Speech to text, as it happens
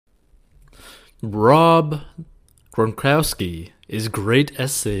Rob Gronkowski is great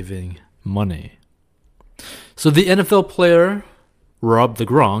at saving money. So the NFL player Rob the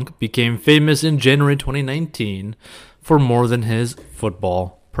Gronk became famous in January 2019 for more than his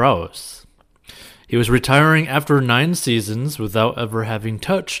football prowess. He was retiring after 9 seasons without ever having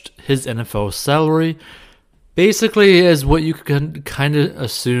touched his NFL salary, basically as what you can kind of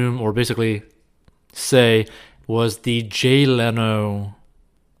assume or basically say was the Jay Leno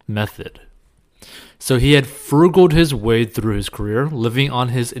method. So he had frugaled his way through his career, living on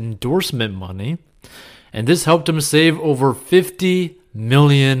his endorsement money, and this helped him save over $50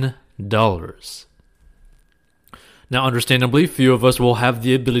 million. Now, understandably, few of us will have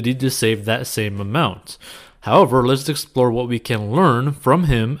the ability to save that same amount. However, let's explore what we can learn from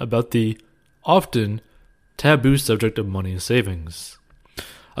him about the often taboo subject of money savings.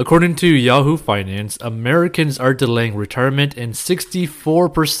 According to Yahoo Finance, Americans are delaying retirement and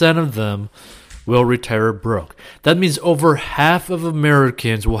 64% of them will retire broke. That means over half of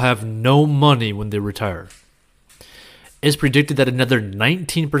Americans will have no money when they retire. It's predicted that another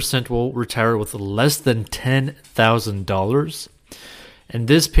 19% will retire with less than $10,000. And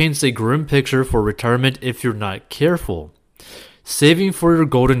this paints a grim picture for retirement if you're not careful. Saving for your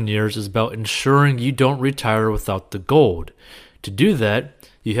golden years is about ensuring you don't retire without the gold. To do that,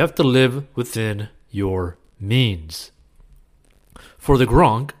 you have to live within your means. For the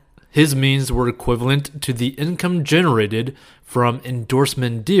Gronk, his means were equivalent to the income generated from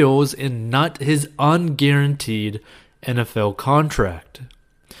endorsement deals and not his unguaranteed NFL contract.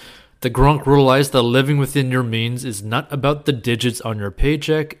 The Gronk realized that living within your means is not about the digits on your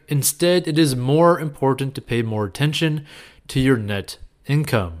paycheck. Instead, it is more important to pay more attention to your net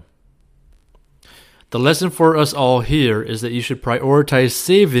income. The lesson for us all here is that you should prioritize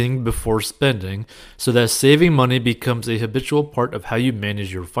saving before spending so that saving money becomes a habitual part of how you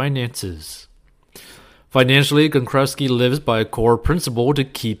manage your finances. Financially, Gronkowski lives by a core principle to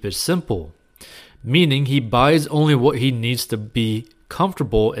keep it simple, meaning he buys only what he needs to be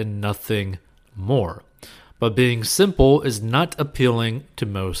comfortable and nothing more. But being simple is not appealing to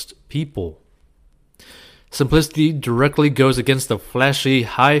most people. Simplicity directly goes against the flashy,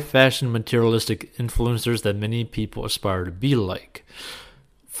 high-fashion, materialistic influencers that many people aspire to be like.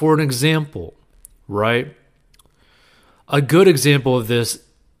 For an example, right? A good example of this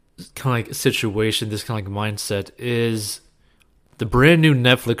kind of like situation, this kind of like mindset, is the brand new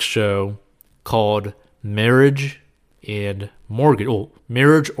Netflix show called Marriage and Mortgage. Oh,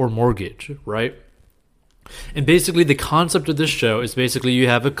 Marriage or Mortgage, right? And basically the concept of this show is basically you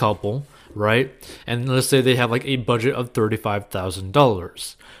have a couple, right? And let's say they have like a budget of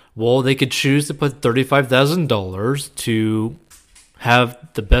 $35,000. Well, they could choose to put $35,000 to have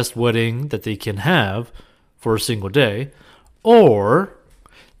the best wedding that they can have for a single day, or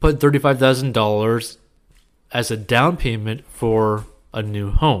put $35,000 as a down payment for a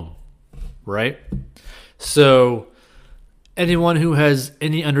new home, right? So anyone who has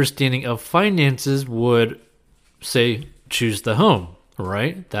any understanding of finances would say choose the home,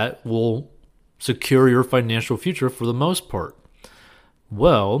 right? That will secure your financial future for the most part.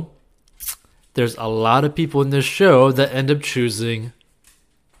 Well, there's a lot of people in this show that end up choosing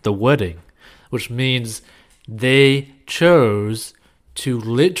the wedding, which means they chose to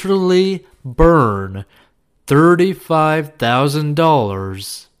literally burn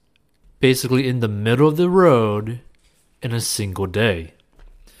 $35,000 basically in the middle of the road in a single day.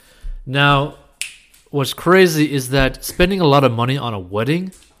 Now, what's crazy is that spending a lot of money on a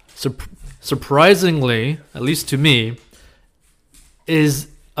wedding, surprisingly, at least to me, is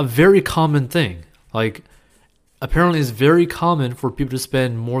a very common thing. Like, apparently it's very common for people to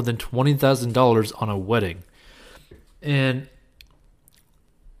spend more than $20,000 on a wedding. And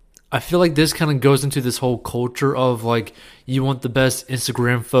I feel like this kind of goes into this whole culture of like, you want the best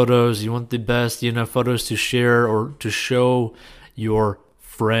Instagram photos, you want the best, photos to share or to show your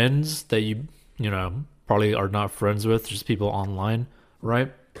friends that you probably are not friends with, just people online,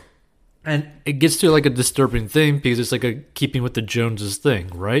 right? And it gets to like a disturbing thing because it's like a keeping with the Joneses thing,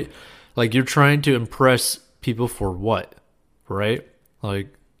 right? Like you're trying to impress people for what, right?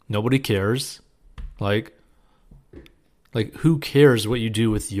 Like nobody cares. Like who cares what you do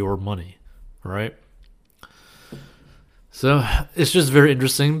with your money, right? So it's just very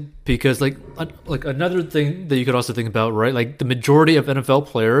interesting because like another thing that you could also think about, right? Like the majority of NFL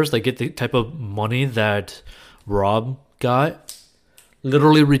players, like get the type of money that Rob got,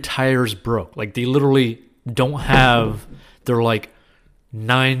 literally retires broke. Like they literally don't have their like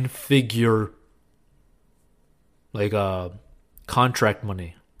 9-figure like contract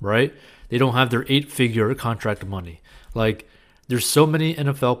money, right? They don't have their 8-figure contract money. Like there's so many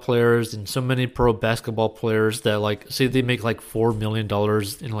NFL players and so many pro basketball players that like say they make like $4 million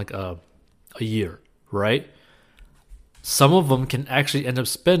in like a year, right? Some of them can actually end up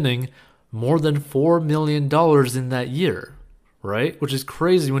spending more than $4 million in that year, right? Which is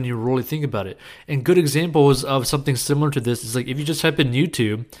crazy when you really think about it. And good examples of something similar to this is like if you just type in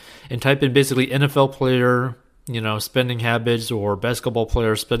YouTube and type in basically NFL player, spending habits or basketball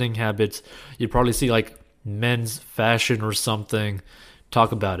player spending habits, you'd probably see like men's fashion or something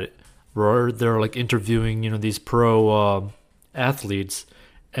talk about it. Where they're like interviewing, these pro athletes.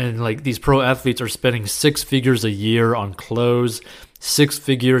 And like these pro athletes are spending 6 figures a year on clothes, 6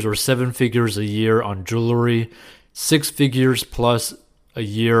 figures or 7 figures a year on jewelry, 6 figures plus a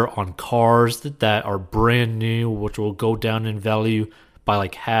year on cars that are brand new, which will go down in value by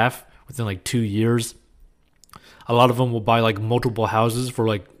like half within like 2 years. A lot of them will buy like multiple houses for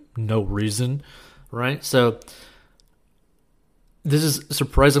like no reason, right? So this is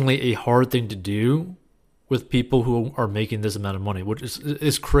surprisingly a hard thing to do with people who are making this amount of money, which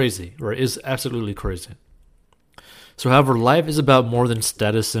is crazy, right? Is absolutely crazy. So however, life is about more than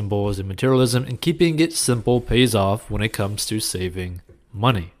status symbols and materialism, and keeping it simple pays off when it comes to saving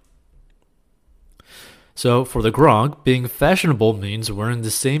money. So for the Gronk, being fashionable means wearing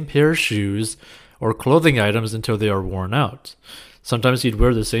the same pair of shoes or clothing items until they are worn out. Sometimes he'd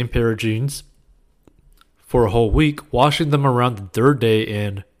wear the same pair of jeans for a whole week, washing them around the third day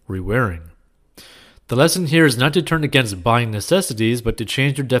and re-wearing. The lesson here is not to turn against buying necessities, but to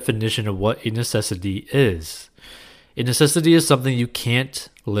change your definition of what a necessity is. A necessity is something you can't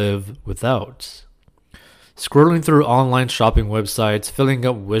live without. Scrolling through online shopping websites, filling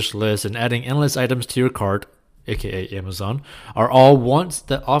up wish lists, and adding endless items to your cart, aka Amazon, are all wants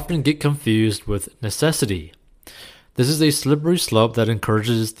that often get confused with necessity. This is a slippery slope that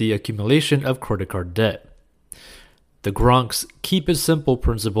encourages the accumulation of credit card debt. The Gronk's Keep It Simple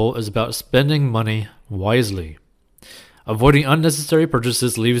principle is about spending money wisely. Avoiding unnecessary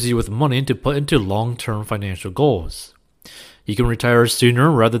purchases leaves you with money to put into long-term financial goals. You can retire sooner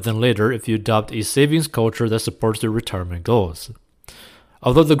rather than later if you adopt a savings culture that supports your retirement goals.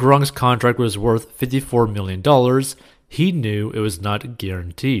 Although the Gronk's contract was worth $54 million, he knew it was not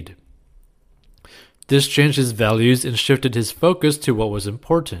guaranteed. This changed his values and shifted his focus to what was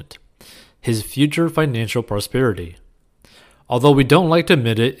important: his future financial prosperity. Although we don't like to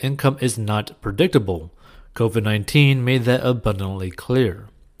admit it, income is not predictable. COVID-19 made that abundantly clear.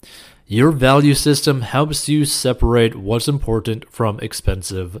 Your value system helps you separate what's important from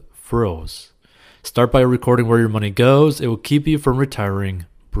expensive frills. Start by recording where your money goes. It will keep you from retiring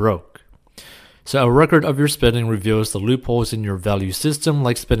broke. So a record of your spending reveals the loopholes in your value system,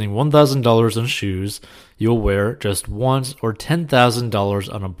 like spending $1,000 on shoes you'll wear just once, or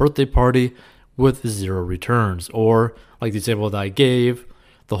 $10,000 on a birthday party with 0 returns, or like the example that I gave,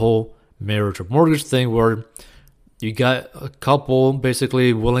 the whole marriage or mortgage thing where you got a couple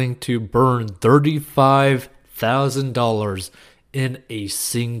basically willing to burn $35,000 in a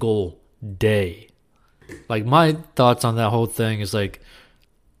single day. Like, my thoughts on that whole thing is like,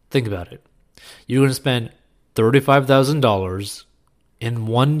 think about it. You're going to spend $35,000 in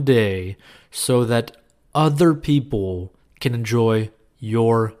one day so that other people can enjoy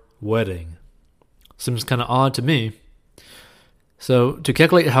your wedding. Seems kind of odd to me. So, to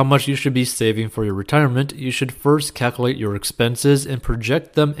calculate how much you should be saving for your retirement, you should first calculate your expenses and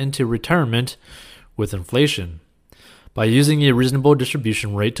project them into retirement with inflation. By using a reasonable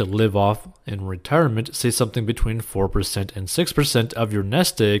distribution rate to live off in retirement, say something between 4% and 6% of your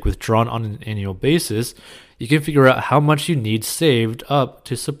nest egg withdrawn on an annual basis, you can figure out how much you need saved up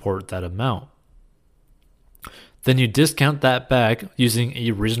to support that amount. Then you discount that back using a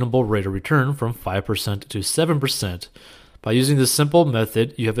reasonable rate of return from 5% to 7%. By using this simple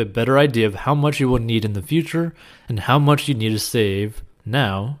method, you have a better idea of how much you will need in the future and how much you need to save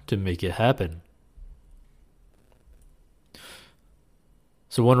now to make it happen.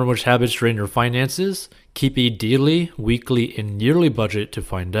 So wondering which habits drain your finances? Keep a daily, weekly, and yearly budget to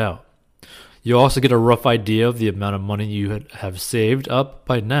find out. You'll also get a rough idea of the amount of money you have saved up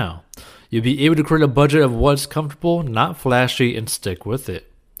by now. You'll be able to create a budget of what's comfortable, not flashy, and stick with it.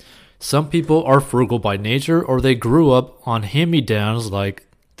 Some people are frugal by nature, or they grew up on hand-me-downs like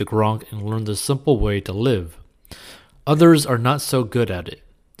the Gronk and learned the simple way to live. Others are not so good at it.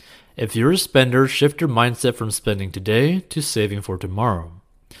 If you're a spender, shift your mindset from spending today to saving for tomorrow.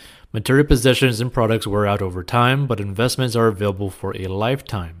 Material possessions and products wear out over time, but investments are available for a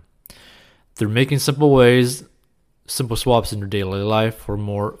lifetime. Through making simple swaps in your daily life for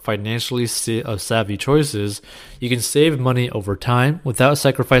more financially savvy choices, you can save money over time without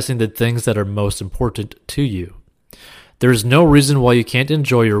sacrificing the things that are most important to you. There's no reason why you can't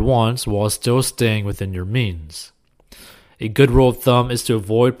enjoy your wants while still staying within your means. A good rule of thumb is to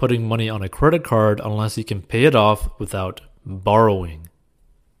avoid putting money on a credit card unless you can pay it off without borrowing.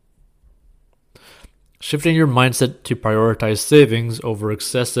 Shifting your mindset to prioritize savings over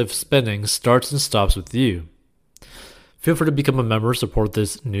excessive spending starts and stops with you. Feel free to become a member, support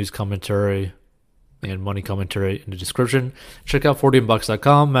this news commentary and money commentary in the description. Check out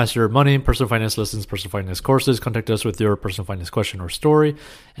 40inbox.com, master your money, personal finance lessons, personal finance courses. Contact us with your personal finance question or story,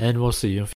 and we'll see you.